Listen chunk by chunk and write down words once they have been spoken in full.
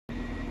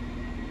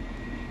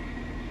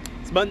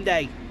It's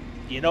Monday.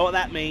 You know what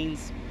that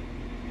means.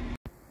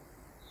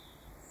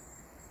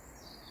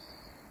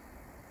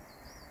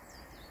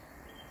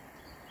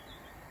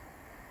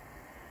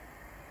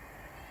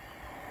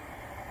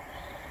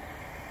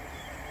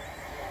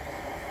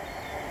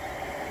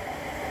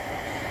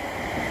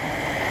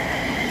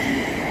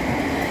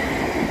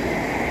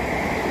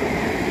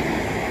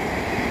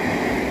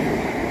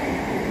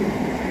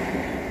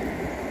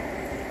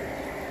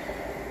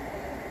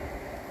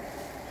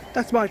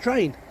 That's my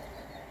train.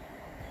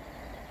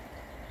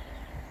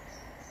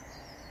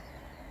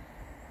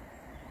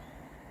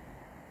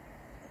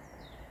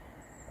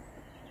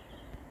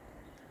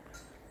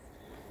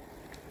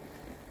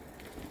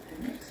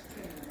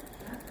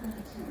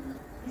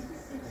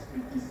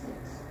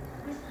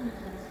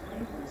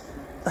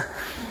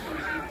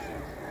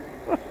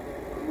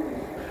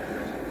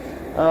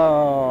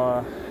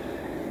 Oh,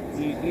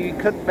 you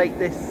couldn't make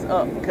this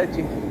up, could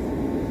you?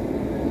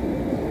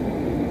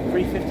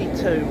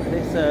 3:52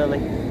 this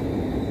early.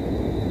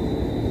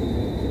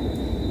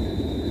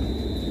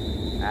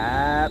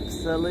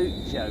 Absolute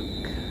joke.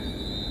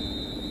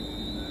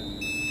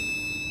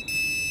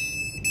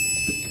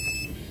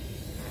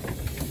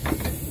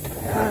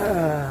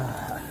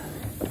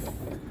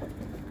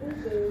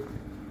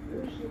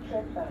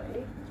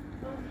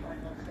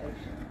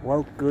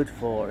 Well, good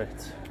for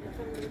it.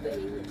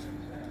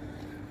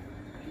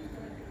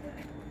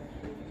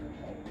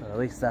 Well, at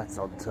least that's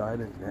on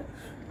time, isn't it?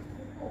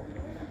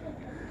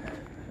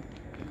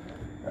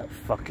 At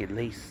fucking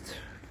least.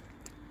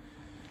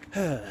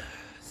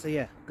 So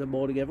yeah, good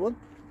morning everyone.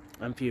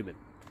 I'm fuming.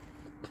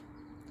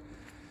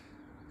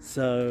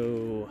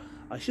 So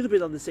I should have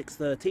been on the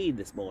 6:13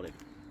 this morning.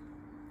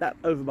 That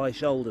over my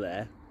shoulder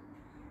there,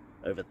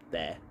 over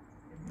there,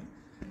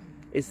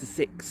 is the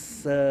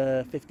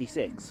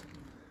 6:56.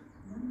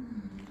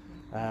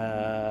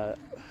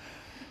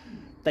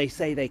 They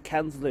say they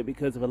cancelled it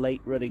because of a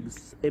late running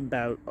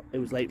inbound. It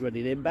was late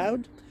running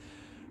inbound.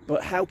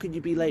 But how can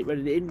you be late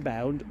running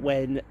inbound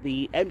when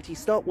the empty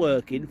stop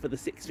working for the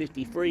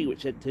 6:53,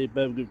 which went to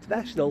Birmingham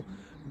International,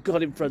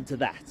 got in front of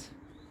that?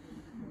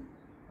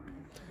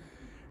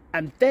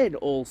 And then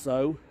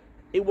also,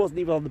 it wasn't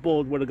even on the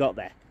board when I got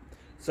there.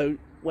 So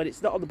when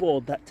it's not on the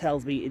board, that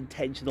tells me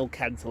intentional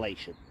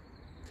cancellation.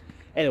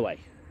 Anyway,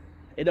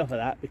 enough of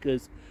that,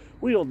 because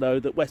we all know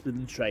that West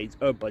Midlands trains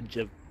are a bunch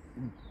of...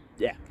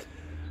 yeah.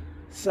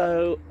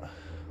 So,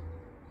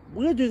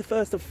 we're going to do the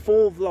first of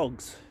 4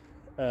 vlogs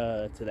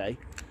today.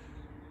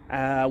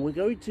 We're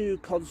going to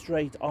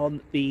concentrate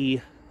on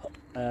the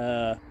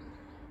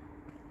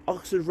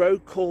Oxford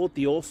Road called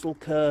the Orsal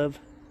Curve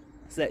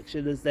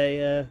section, as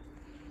they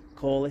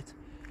call it.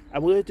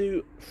 And we're going to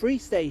do 3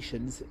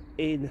 stations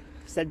in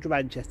central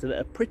Manchester that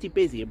are pretty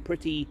busy and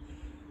pretty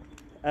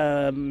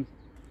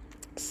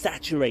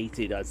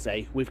saturated, I'd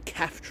say, with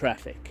CAF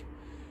traffic.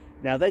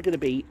 Now they're going to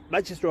be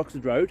Manchester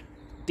Oxford Road,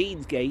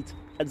 Deansgate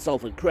and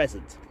Salford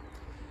Crescent.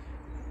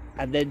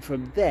 And then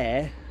from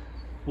there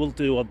we'll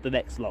do on the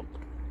next vlog.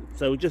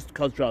 So we'll just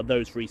concentrate on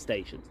those 3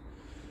 stations.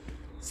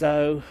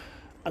 So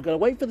I'm going to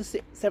wait for the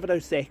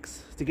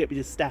 7:06 to get me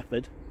to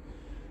Stafford,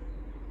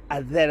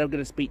 and then I'm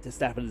going to speak to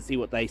Stafford and see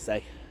what they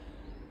say,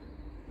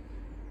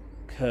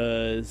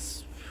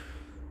 because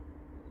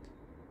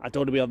I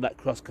don't want to be on that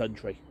cross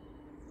country.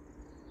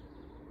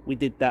 We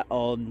did that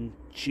on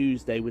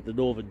Tuesday with the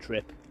Northern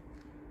trip.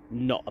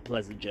 Not a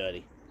pleasant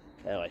journey.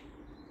 Anyway,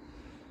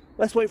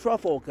 let's wait for our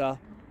 4 car.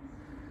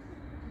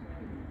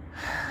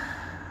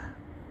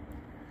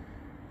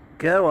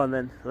 Go on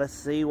then, let's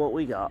see what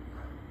we got.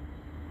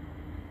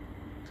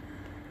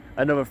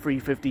 Another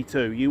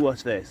 3:52, you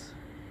watch this.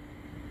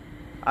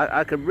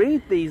 I can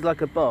read these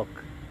like a book.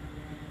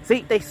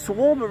 See, they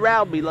swarm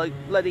around me like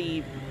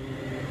bloody...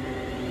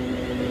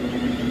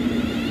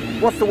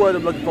 what's the word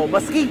I'm looking for?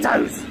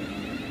 Mosquitoes!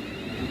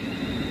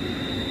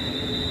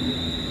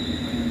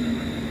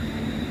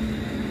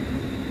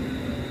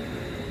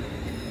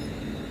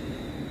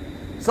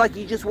 It's like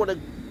you just want to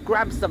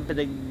grab something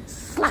and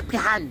slap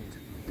your hand.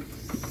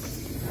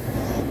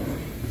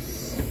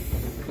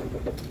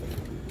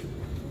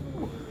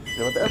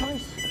 Still a bit of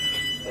ice.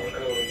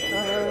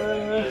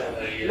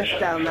 Left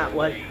down that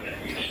way.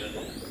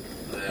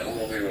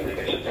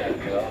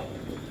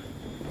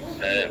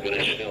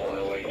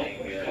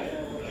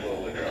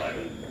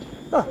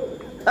 Oh.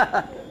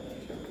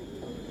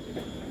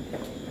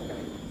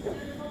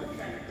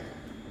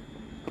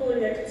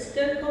 Calling at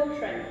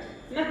Stoke-on-Trent,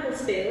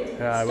 Macclesfield,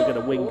 We're going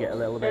to wing it a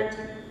little bit.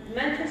 And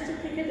Manchester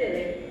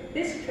Piccadilly.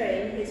 This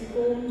train is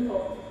formed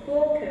of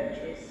 4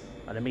 coaches.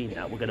 And I mean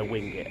that, we're going to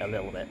wing it a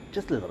little bit.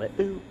 Just a little bit.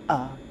 Ooh,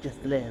 ah,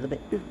 just a little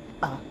bit. Ooh,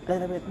 ah, a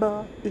little bit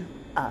more. Ooh,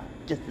 ah,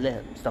 just a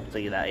little. Stop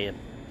singing that, Ian.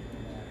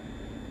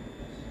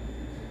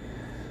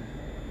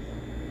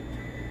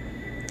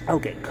 I'll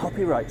get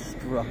copyright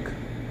struck.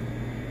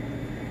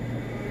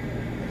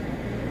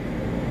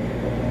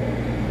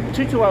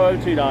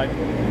 220029.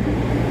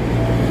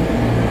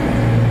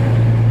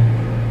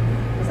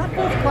 Was that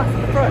first class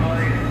at the front?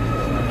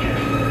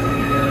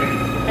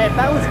 If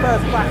that was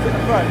first class at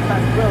the front,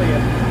 that's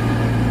brilliant.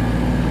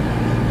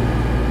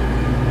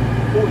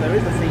 Oh, there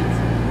is a seat.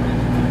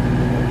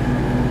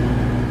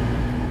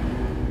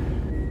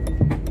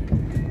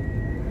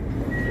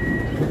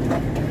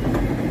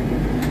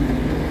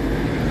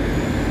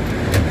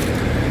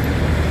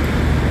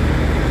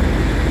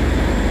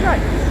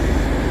 Right.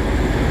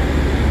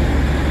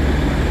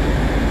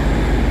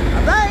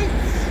 I'm late!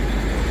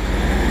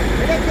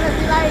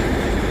 Ridiculously late!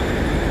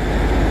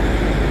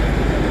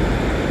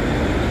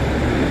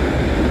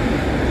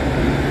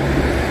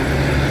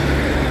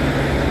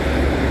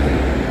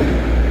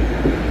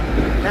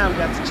 Now I'm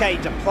going to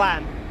change a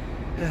plan.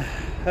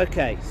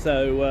 Okay,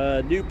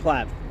 so new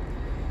plan.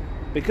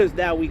 Because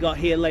now we got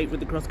here late with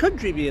the cross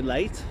country being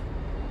late.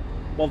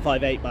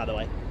 158 by the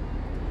way.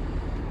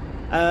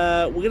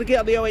 We're going to get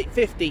on the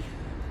 0850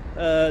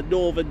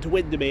 Northern to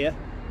Windermere,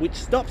 which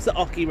stops at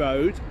Ocky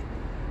Road,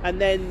 and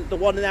then the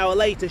 1 hour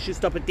later should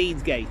stop at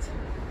Deansgate.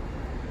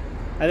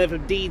 And then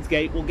from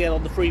Deansgate we'll get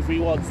on the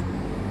 331s.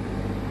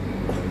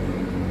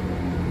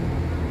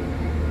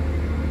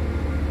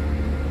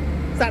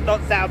 Does that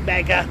not sound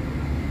mega?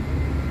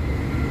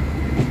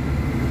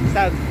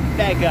 Sounds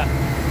mega.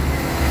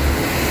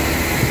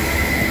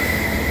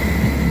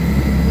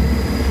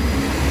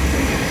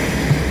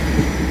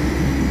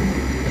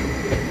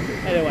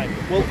 Anyway,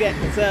 we'll get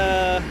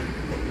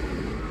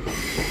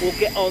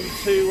on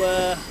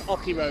to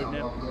Ocky Road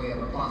now.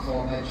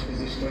 Platform edge as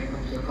this train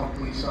comes to a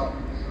complete stop.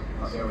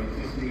 That's the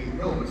 0850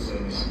 Norwood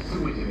service to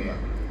Windermere.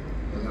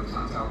 There's no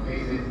tactile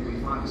paving,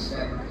 please mind the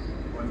step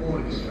when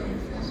boarding this train.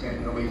 Let's get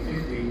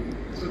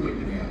 0850 to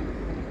Windermere.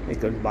 Here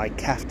goes my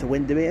calf to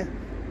Windermere.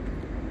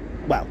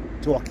 Well,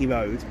 to Ocky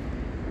Road.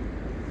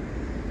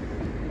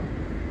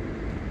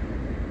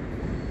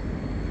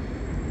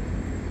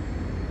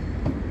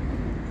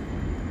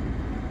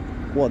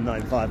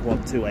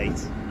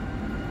 (195,128).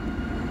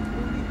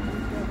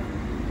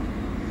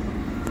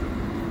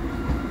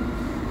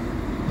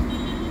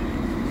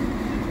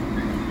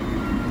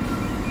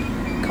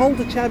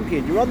 Calder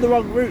Champion, you're on the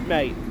wrong route,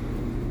 mate.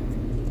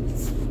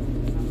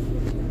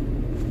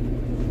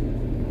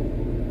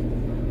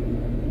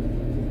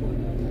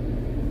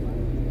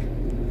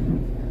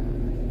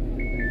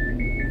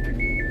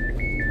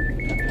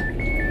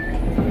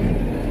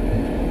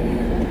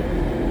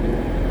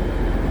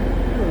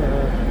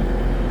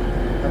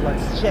 I'd like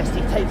to suggest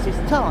he takes his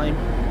time.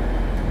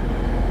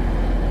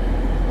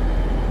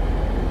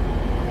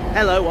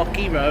 Hello,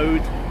 Ocky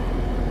Road.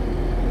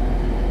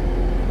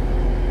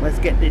 Let's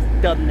get this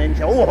done then,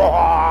 shall we?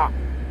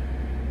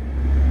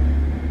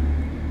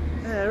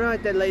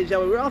 Right then, ladies and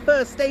gentlemen, we're at our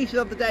first station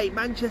of the day,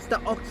 Manchester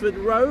Oxford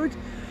Road.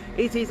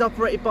 It is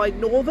operated by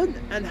Northern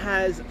and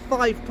has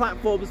 5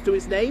 platforms to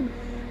its name,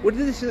 with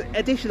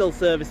additional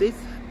services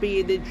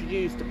being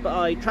introduced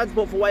by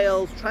Transport for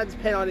Wales,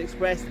 TransPennine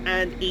Express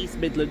and East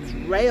Midlands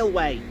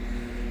Railway.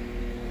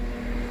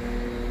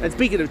 And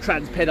speaking of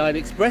TransPennine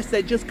Express,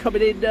 they're just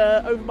coming in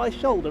over my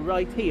shoulder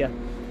right here.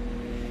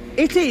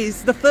 It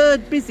is the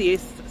 3rd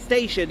busiest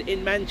station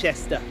in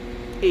Manchester,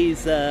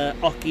 is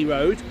Ocky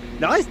Road.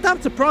 Now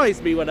that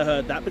surprised me when I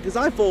heard that, because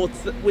I thought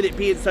that with it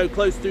being so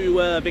close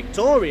to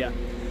Victoria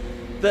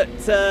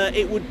that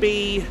it would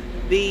be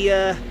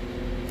the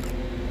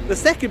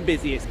 2nd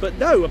busiest, but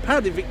no,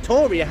 apparently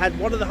Victoria had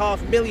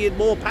 1.5 million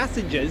more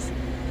passengers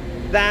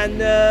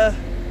than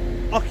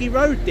Ocky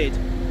Road did.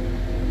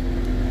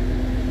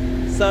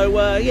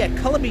 So yeah,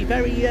 colour me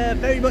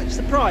very much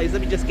surprised.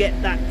 Let me just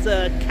get that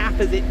calf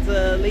as it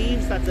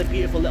leaves. That's a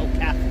beautiful little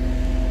calf.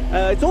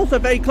 It's also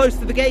very close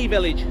to the gay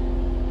village,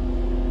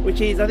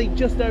 which is I think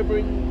just over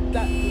in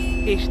that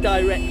ish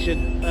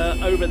direction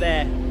over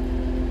there.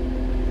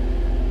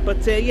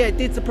 But yeah, it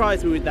did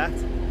surprise me with that.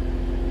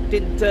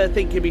 Didn't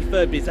think it'd be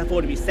 3rd busiest, I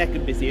thought it'd be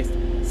 2nd busiest.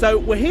 So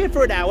we're here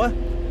for an hour,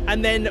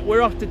 and then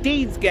we're off to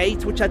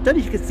Deansgate, which I don't know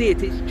if you can see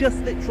it, it's just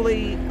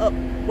literally up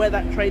where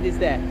that train is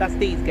there. That's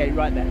Deansgate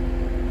right there.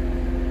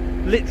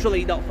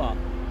 Literally not far.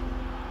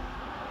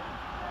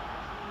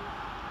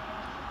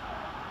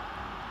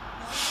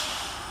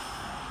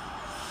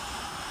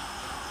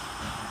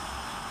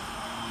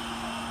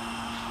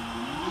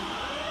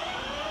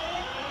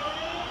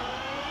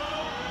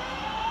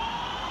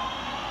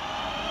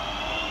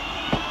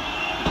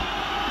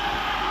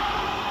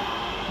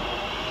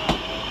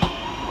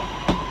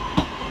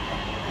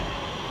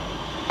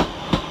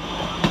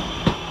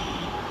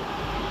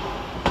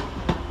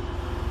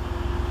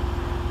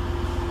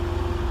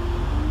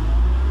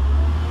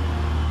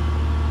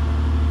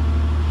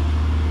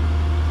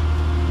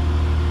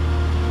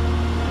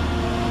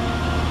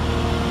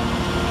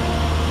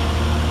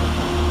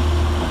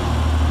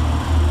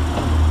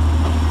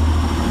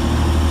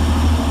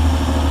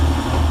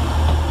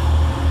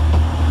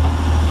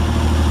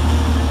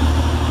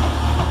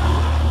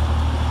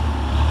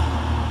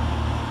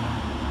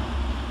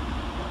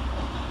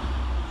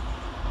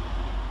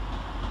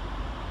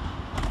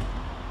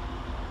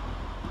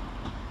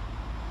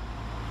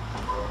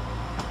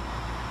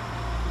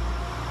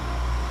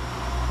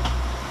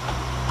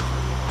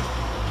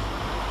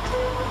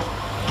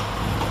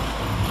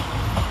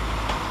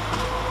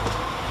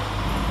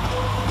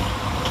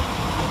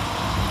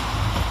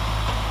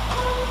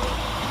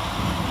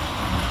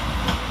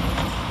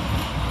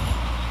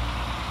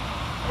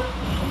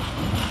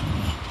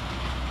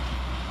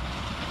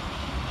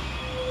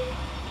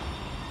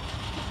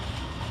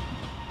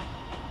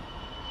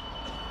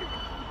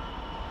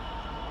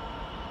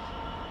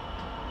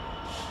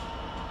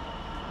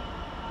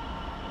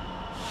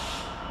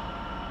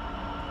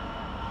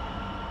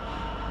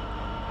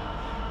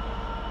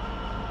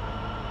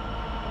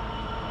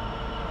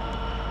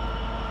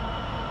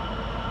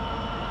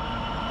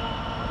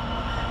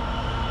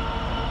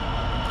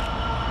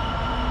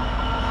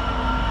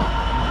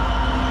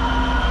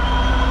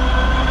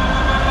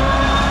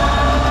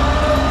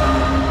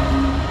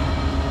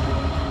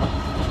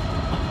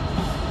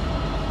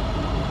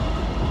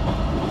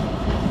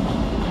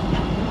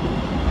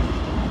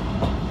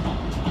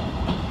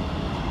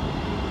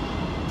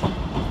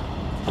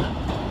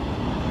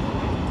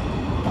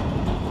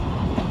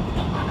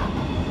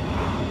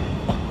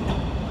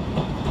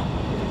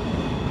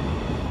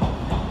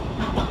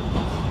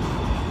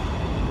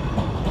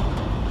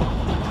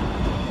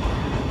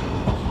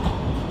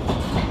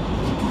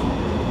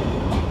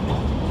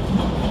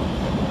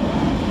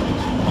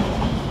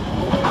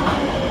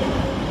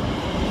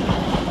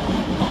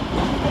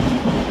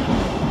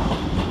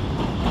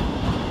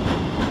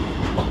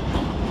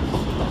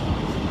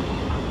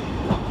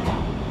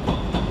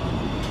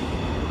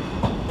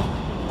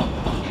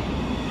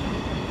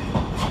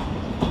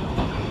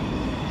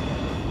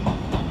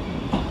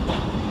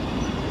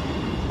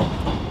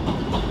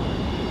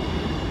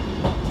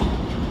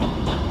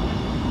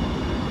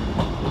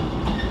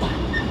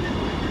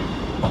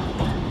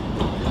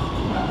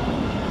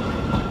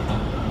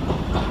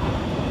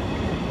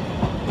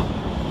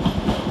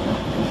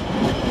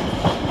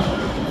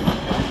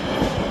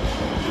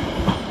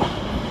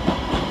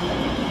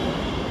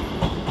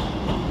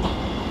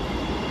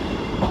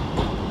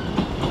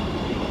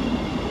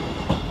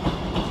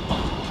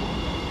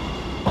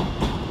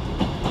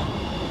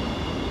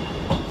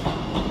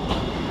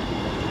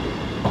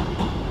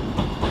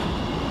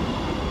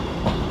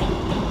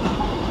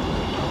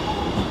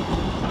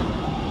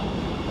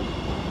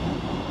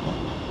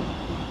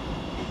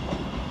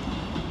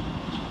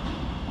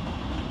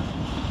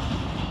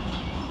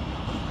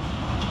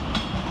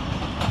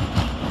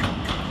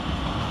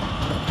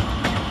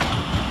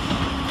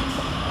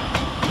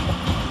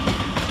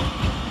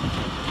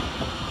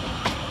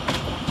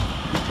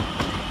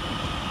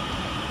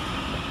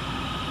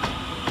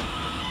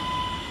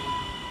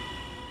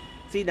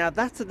 See, now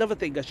that's another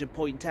thing I should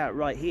point out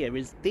right here,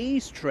 is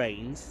these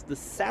trains, the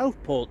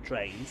Southport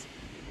trains,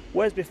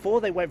 whereas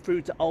before they went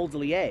through to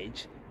Alderley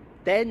Edge,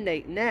 then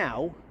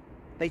now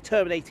they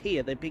terminate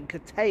here. They've been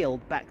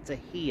curtailed back to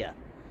here.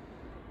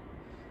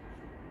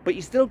 But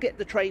you still get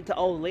the train to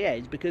Alderley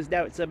Edge because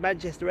now it's a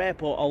Manchester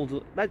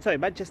Airport,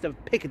 Manchester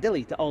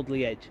Piccadilly to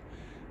Alderley Edge,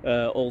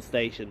 all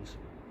stations.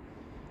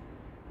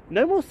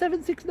 No more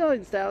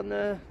 769s down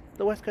the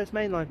West Coast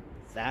Main Line.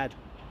 Sad.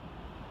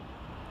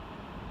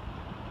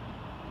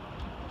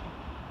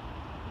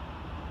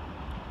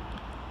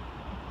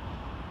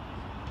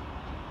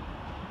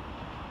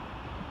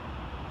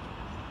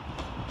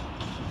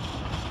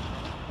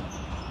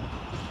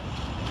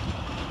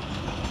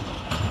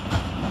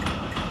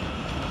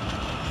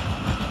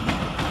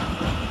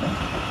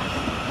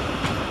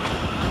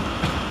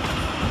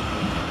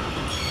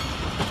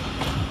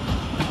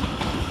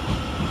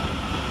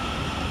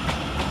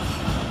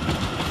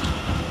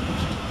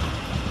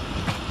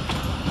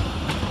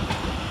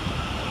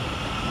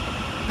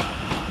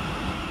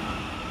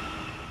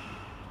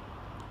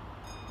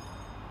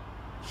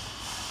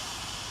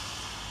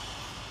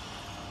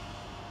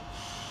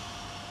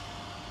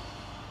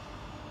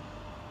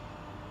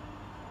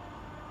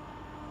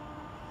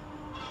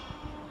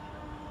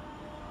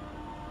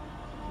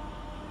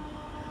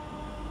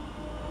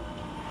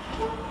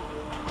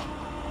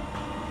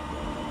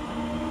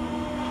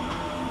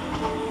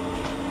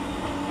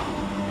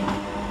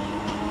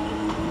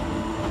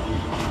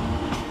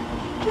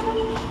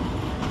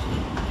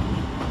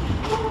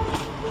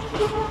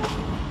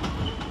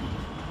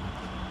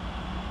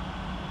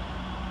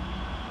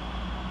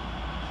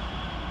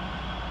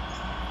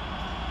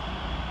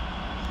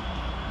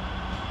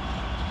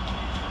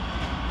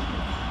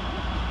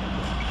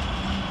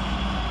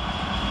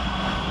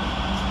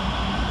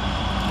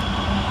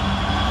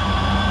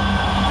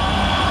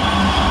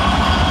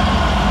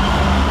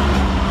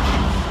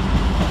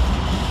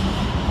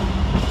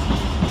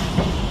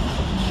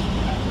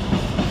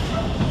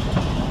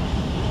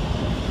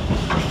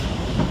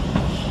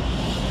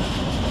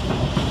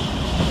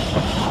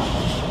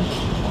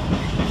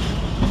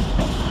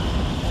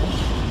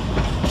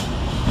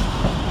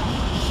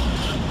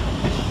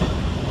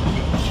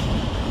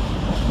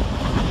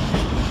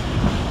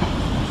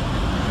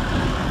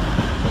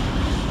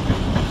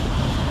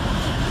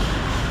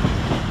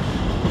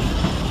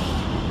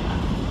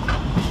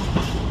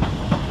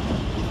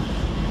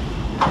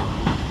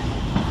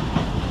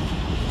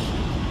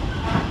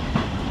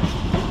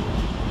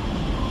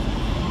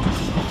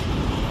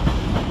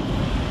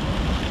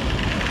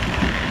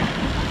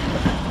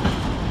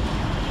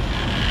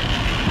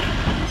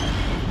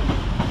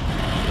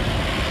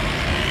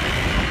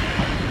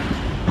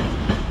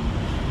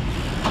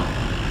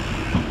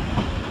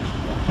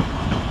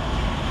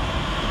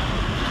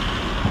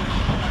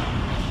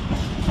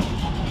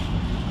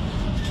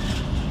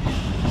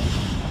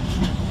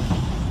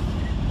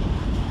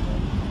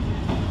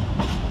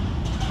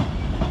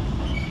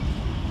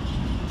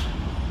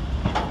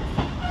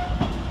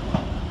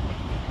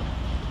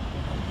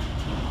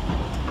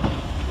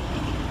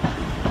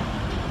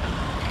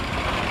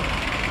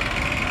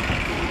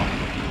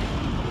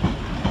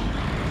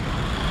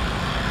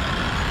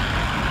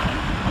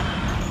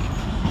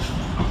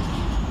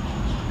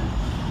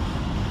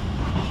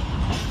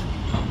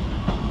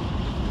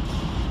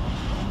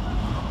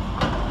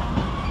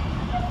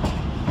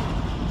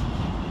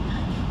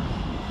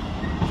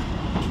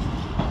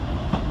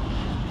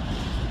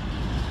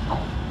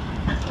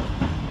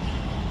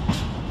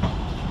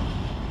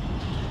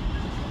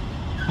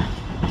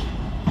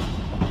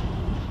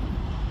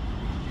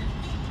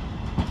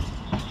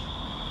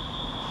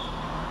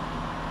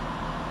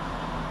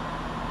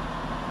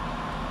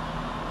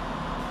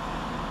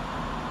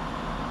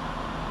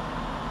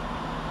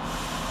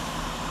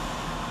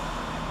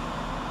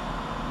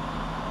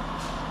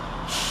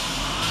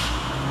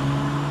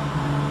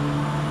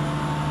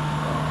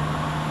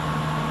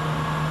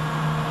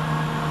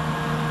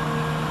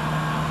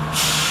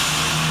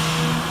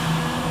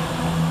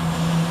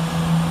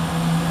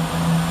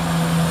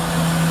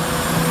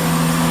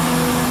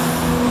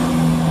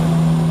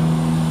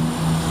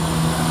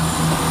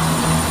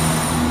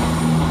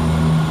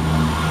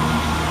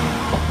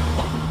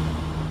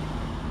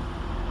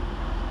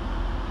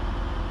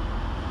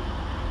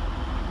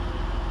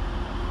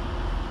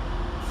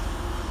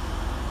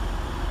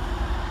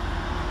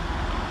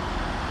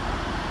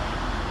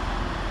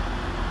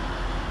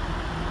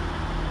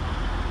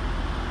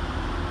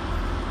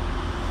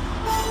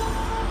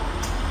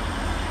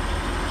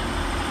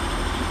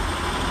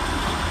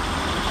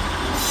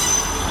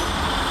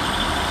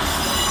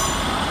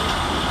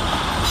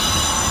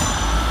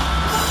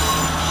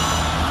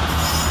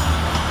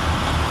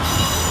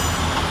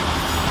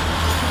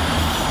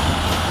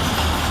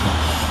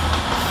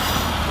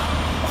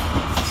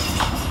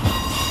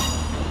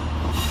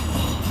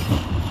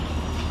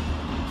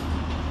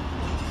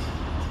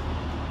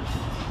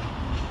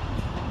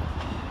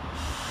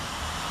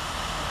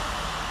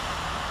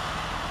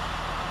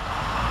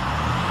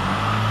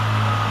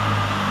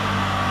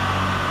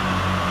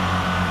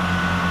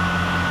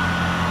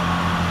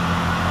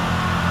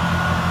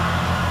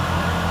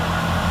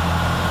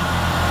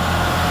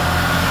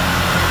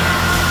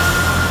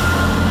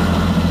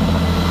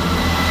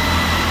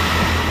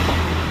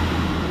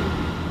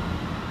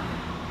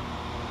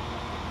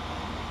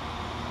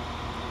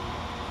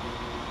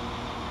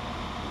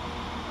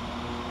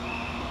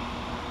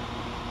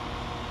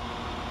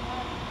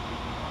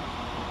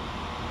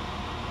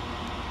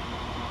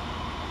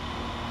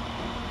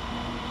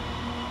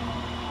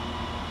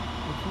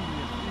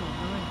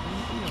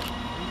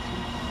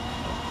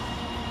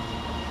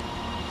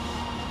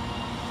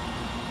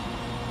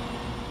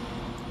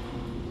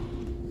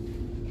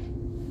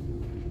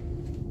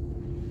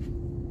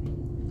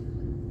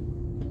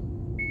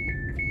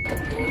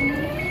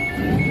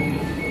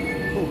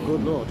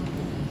 good lord.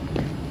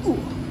 Ooh.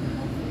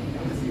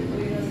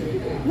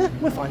 Nah,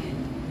 we're fine.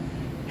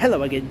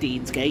 Hello again,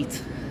 Deansgate.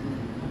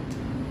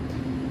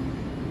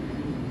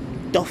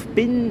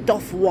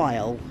 Doth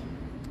while.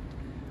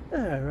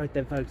 Right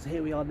then folks,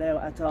 here we are now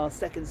at our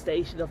second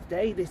station of the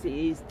day. This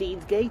is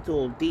Deansgate,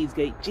 or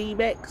Deansgate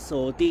GMEX,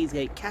 or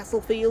Deansgate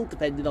Castlefield,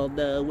 depending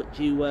on which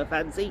you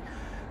fancy.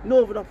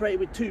 Northern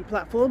operated with 2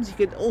 platforms.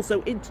 You can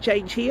also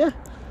interchange here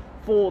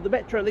for the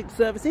Metrolink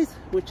services,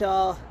 which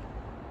are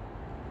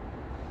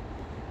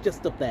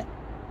just up there.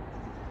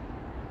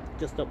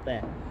 Just up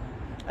there.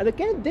 And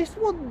again, this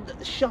one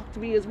shocked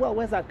me as well.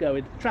 Where's that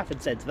going?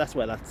 Trafford Centre, that's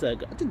where that's I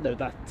didn't know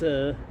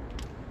that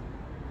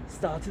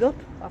started up.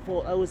 I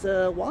thought I was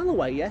a while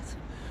away yet.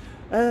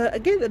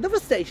 Again, another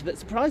station that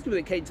surprised me when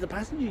it came to the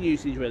passenger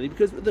usage, really,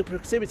 because of the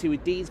proximity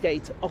with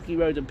Deansgate, Ocky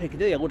Road and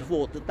Piccadilly. I would have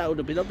thought that that would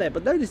have been up there,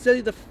 but no, it's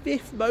only the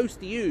 5th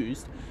most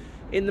used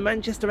in the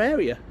Manchester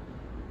area,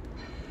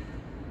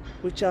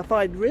 which I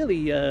find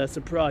really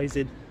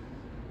surprising.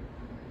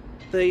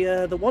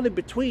 The one in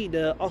between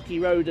Ocky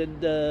Road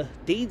and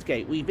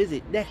Deansgate we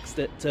visit next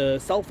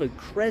at Salford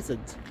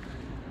Crescent.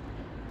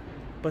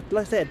 But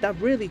like I said,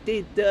 that really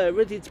did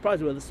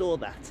surprise me when I saw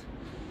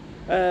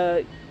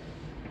that.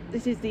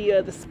 This is the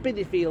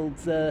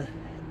Spinneyfields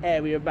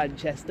area of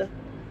Manchester.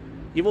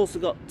 You've also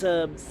got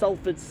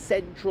Salford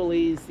Central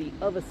is the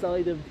other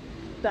side of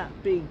that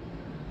big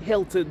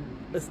Hilton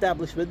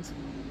establishment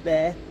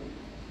there.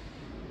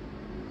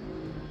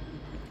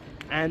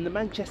 And the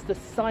Manchester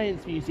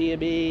Science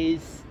Museum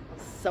is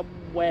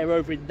somewhere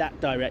over in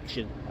that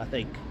direction, I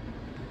think.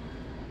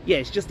 Yeah,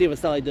 it's just the other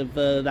side of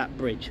that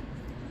bridge.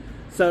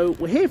 So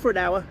we're here for an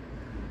hour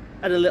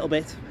and a little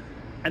bit,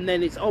 and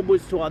then it's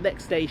onwards to our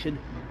next station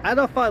and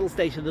our final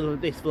station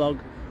of this vlog,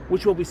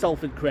 which will be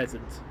Salford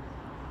Crescent.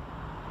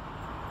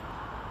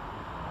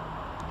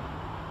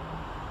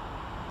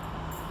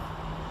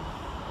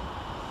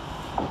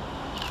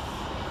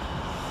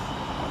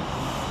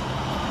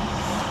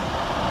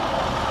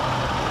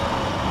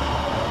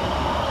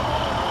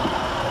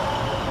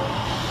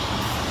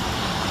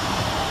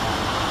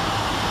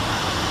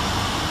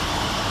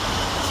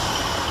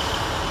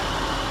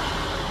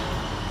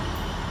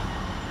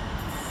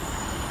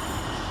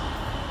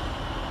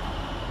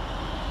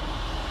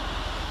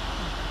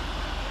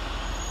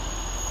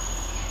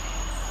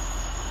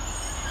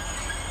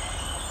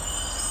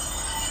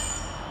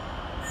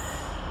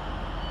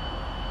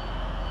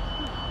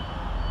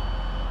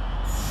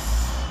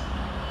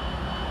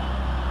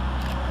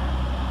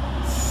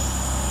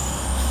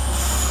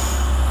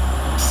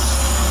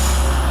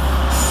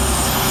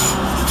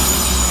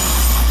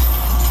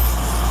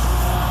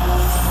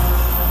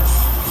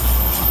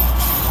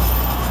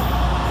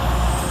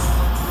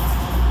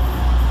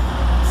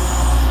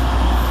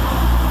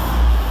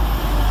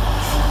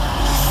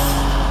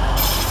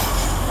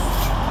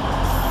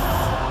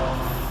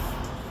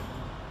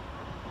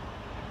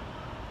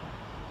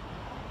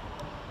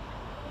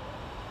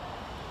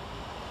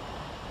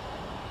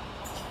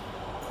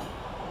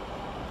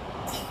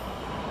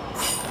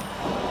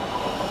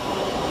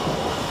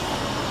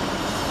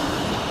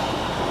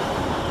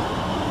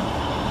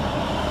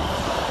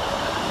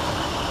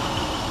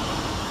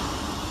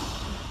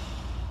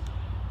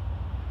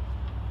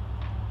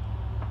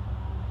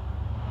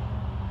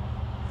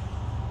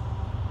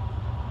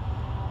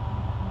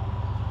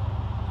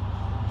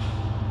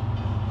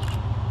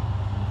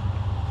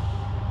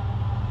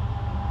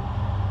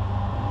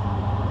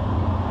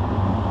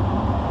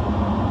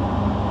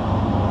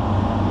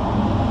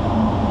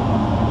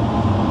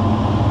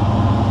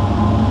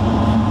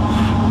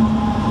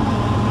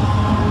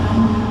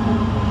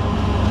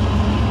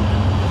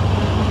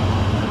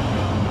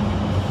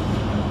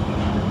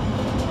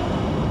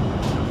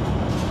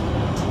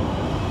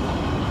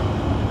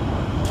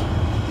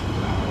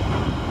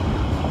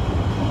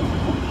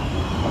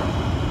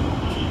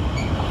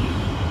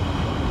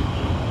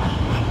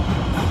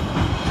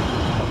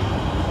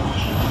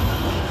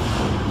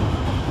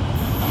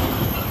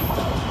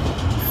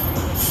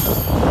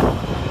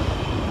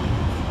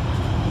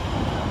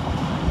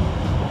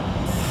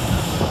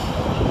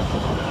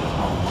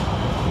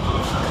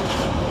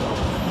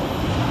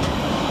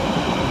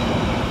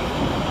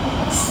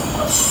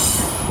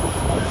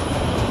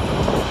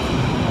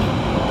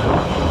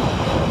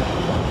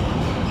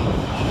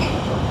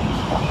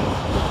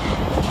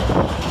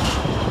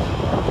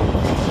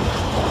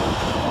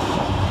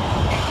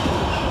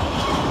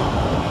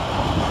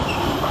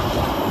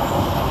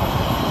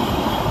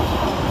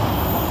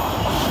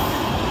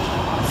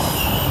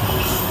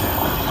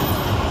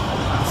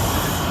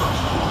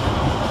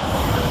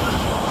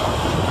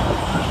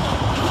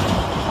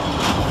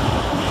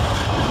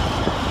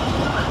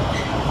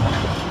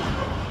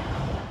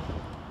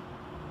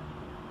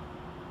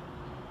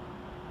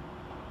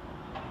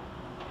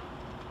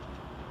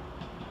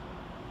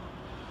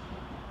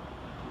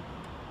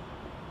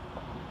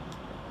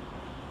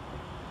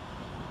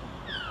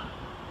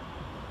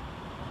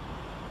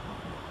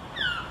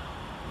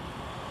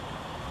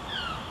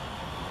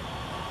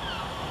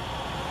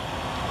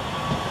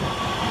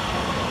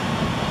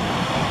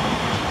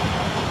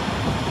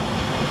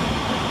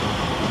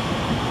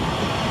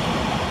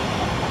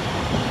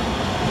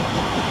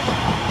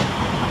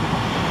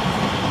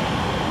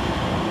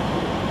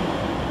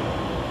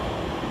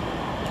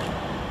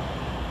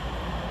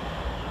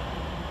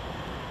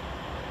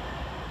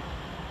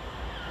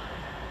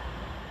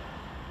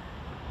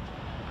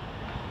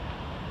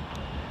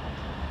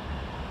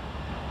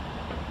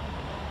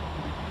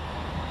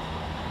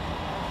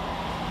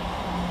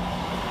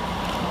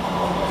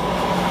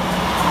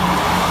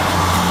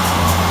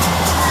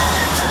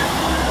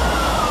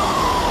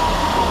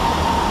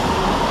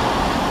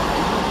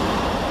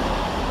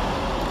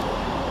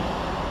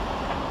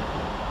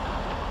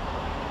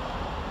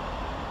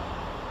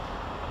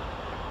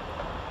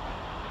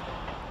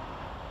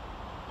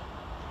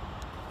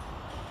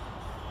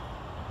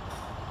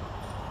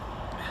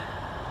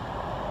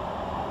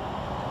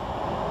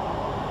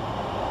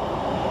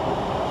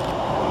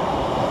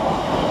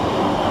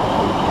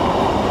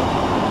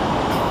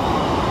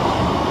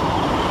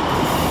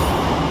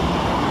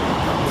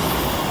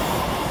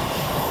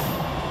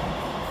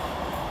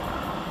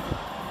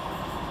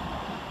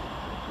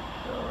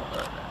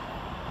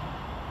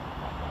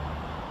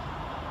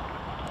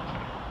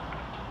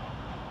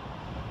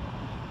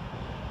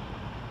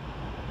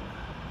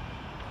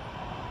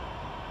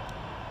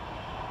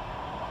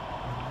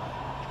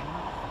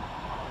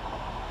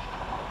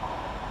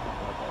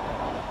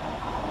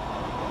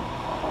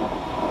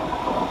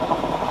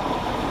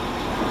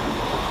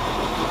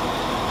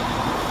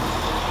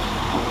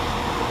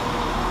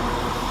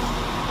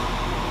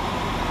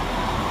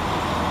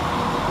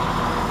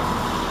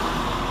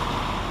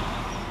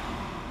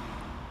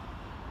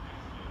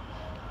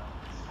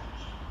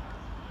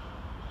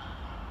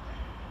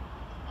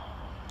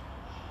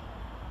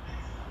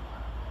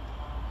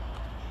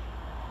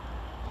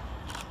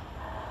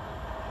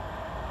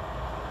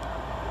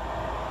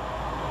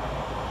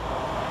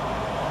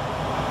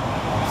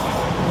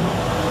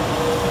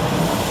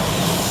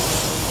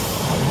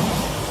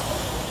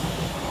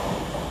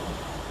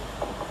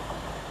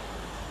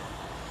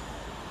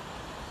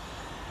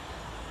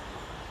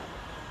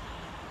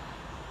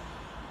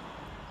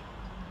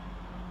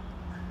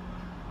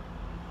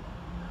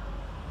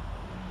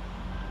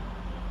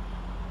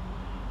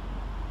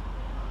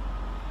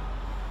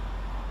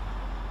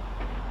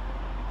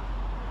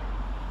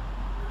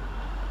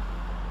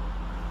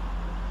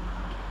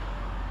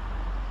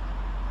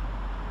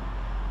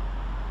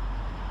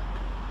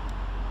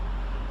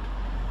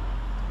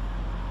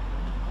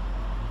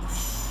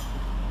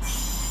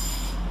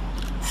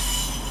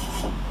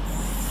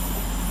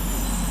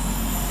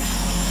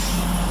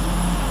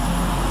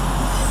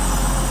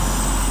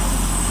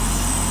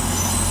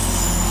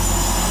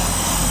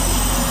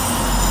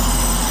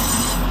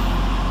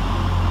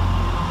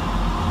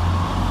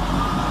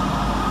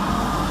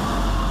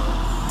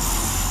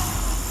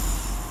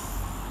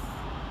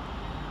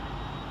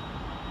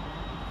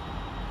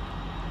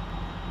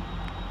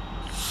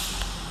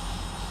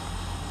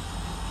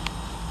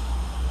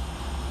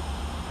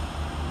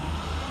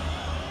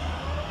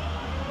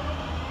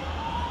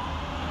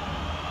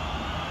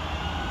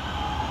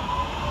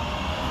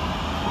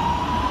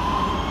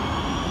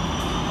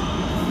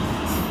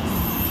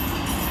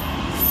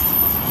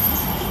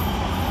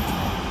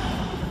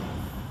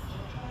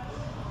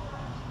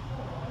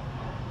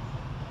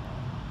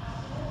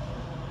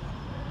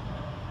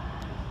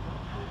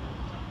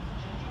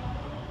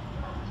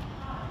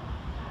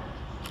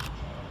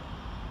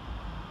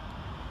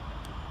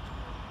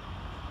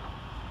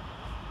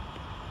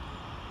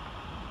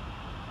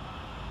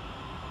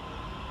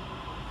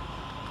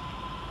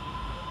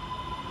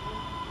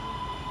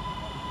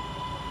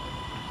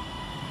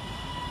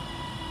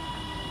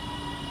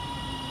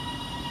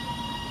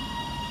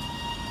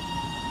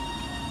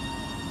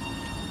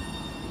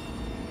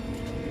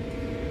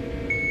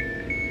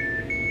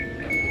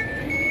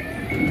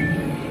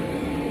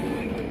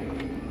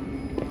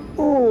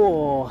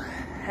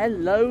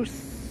 hello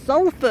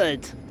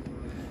Salford!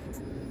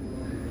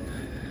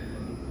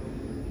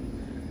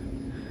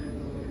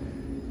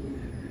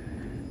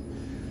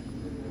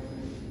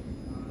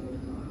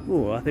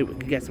 Oh, I think we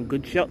can get some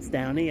good shots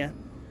down here.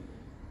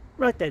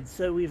 Right then,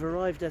 so we've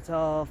arrived at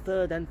our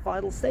third and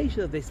final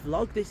station of this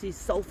vlog. This is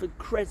Salford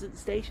Crescent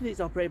Station. It's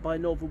operated by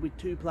Northern with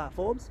 2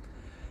 platforms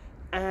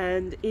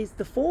and is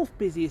the 4th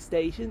busiest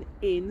station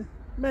in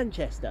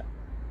Manchester.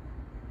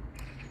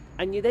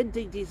 And you then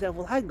think to yourself,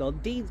 well hang on,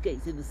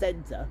 Deansgate's in the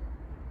centre.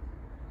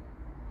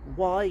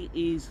 Why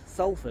is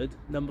Salford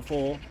number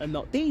 4 and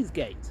not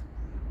Deansgate?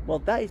 Well,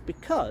 that is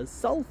because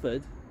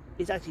Salford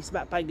is actually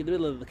smack bang in the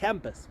middle of the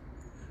campus.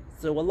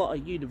 So a lot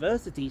of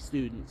university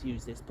students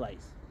use this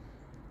place.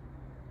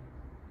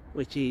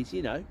 Which is,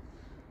 you know,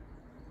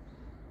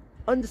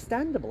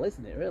 understandable,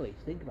 isn't it, really?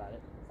 Think about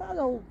it. That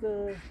old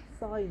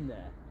sign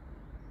there.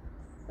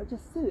 I've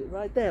just seen it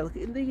right there. Look,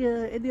 in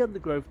the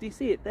undergrowth. Do you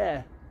see it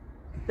there?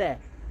 There.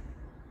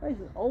 That is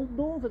an old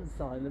Northern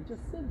sign. I've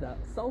just seen that.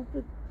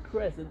 Salford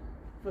Crescent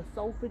for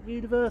Salford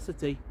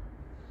University.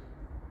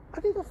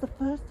 I think that's the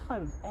first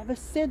time I've ever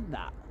seen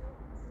that.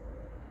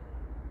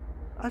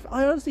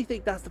 I honestly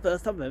think that's the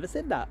first time I've ever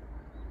seen that.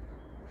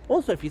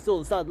 Also, if you saw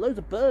the sign, loads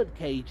of bird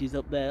cages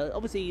up there.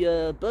 Obviously,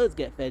 birds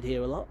get fed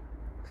here a lot.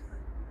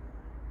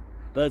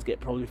 Birds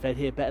get probably fed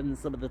here better than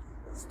some of the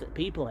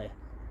people here.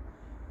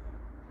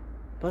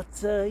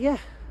 But yeah,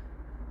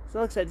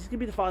 so like I said, this is gonna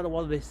be the final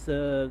one of this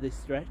this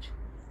stretch.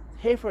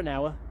 Here for an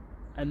hour,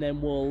 and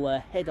then we'll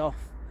head off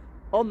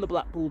on the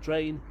Blackpool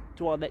train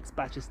to our next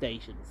batch of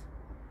stations.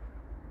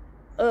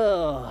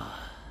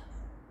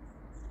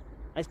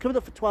 It's coming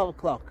up for 12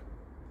 o'clock.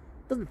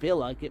 Doesn't feel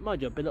like it.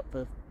 Mind you, I've been up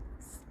for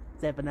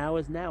 7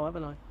 hours now,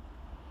 haven't I?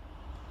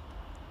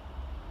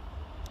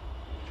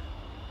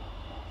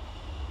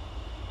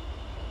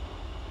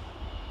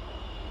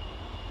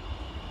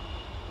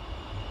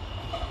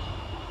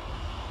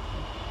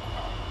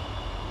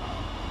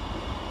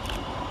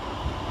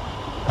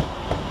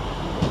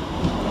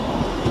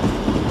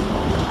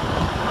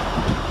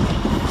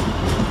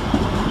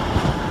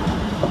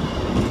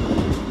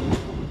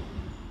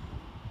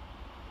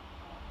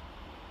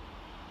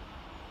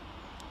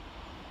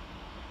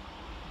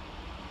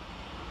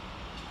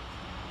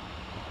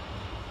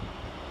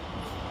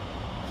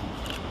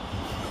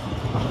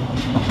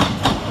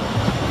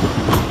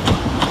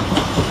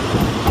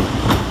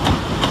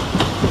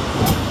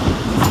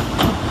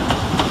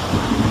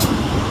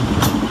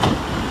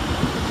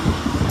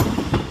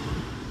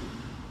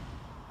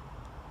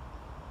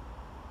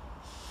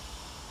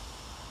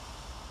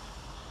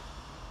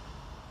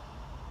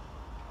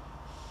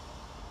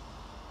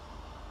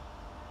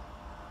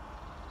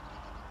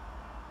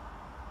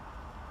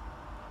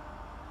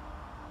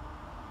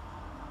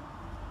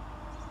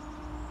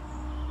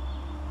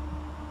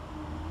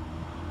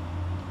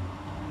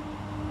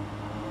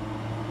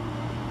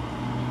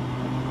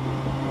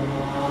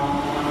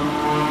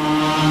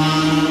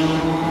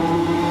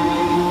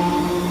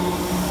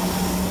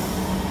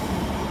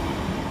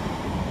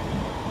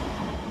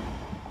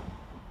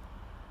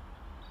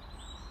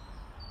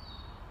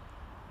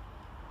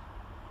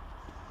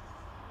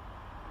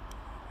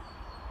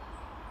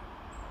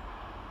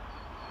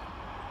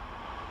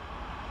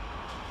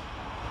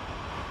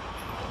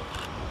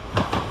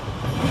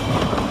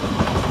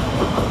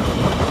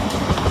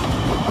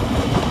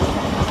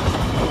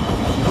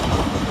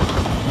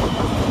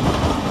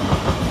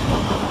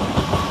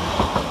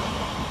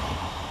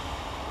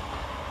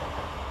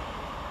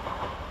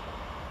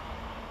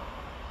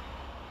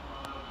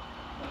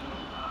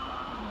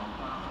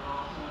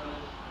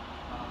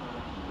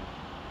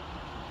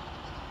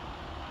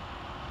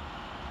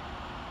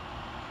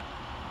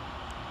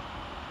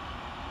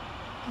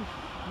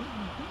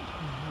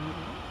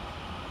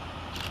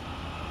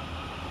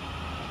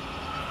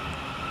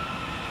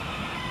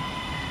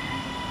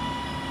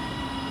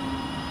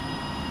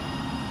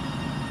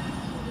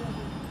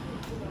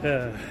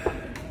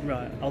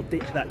 Right, I'll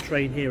ditch that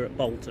train here at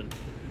Bolton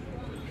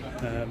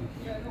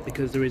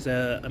because there is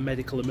a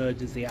medical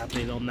emergency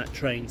happening on that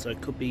train, so it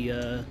could be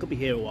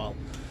here a while.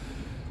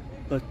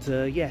 But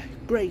yeah,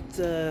 great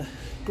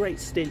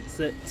stints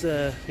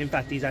that in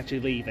fact he's actually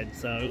leaving,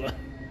 so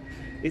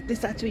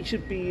this actually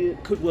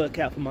could work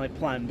out for my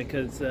plan,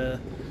 because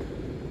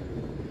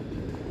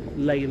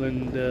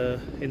Leyland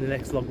in the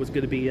next vlog was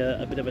going to be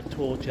a bit of a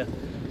torture.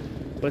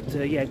 But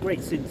yeah,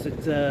 great stints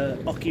at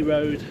Ocky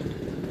Road,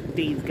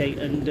 Deansgate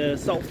and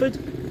Salford.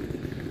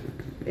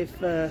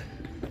 If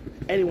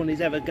anyone is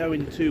ever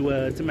going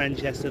to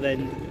Manchester,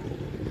 then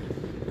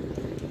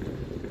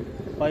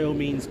by all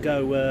means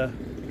go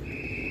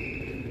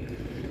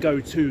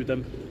to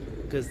them,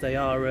 because they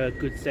are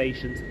good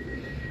stations.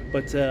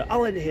 But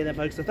I'll end it here then,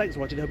 folks, so thanks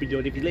for watching. I hope you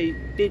enjoyed. If you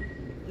did,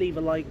 leave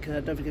a like,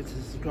 don't forget to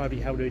subscribe if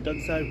you haven't already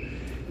done so.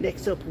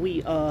 Next up,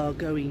 we are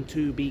going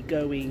to be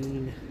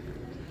going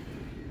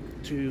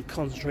to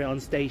concentrate on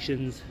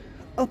stations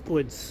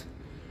upwards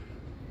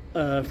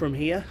from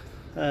here,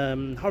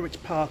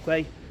 Horwich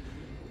Parkway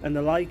and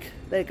the like.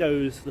 There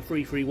goes the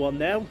 331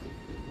 now.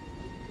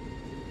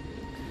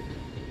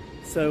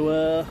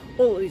 So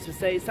all that needs to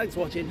say is thanks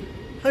for watching,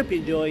 hope you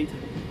enjoyed,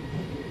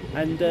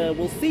 and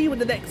we'll see you in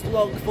the next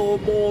vlog for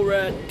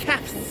more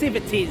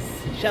captivities,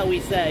 shall we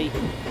say.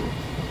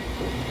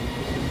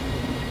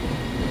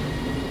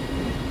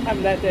 I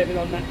haven't left David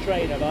on that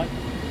train, have I?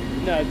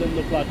 No, it doesn't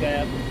look like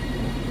I have.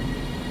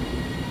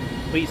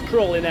 But he's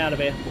crawling out of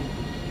here.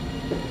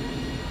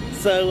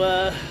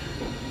 So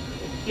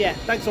yeah,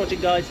 thanks for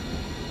watching, guys.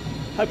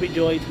 Hope you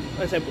enjoyed.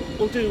 Like I said,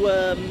 we'll do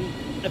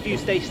a few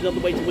stations on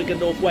the way to Wigan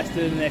North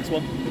Western in the next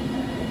one.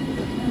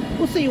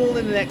 We'll see you all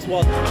in the next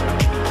one.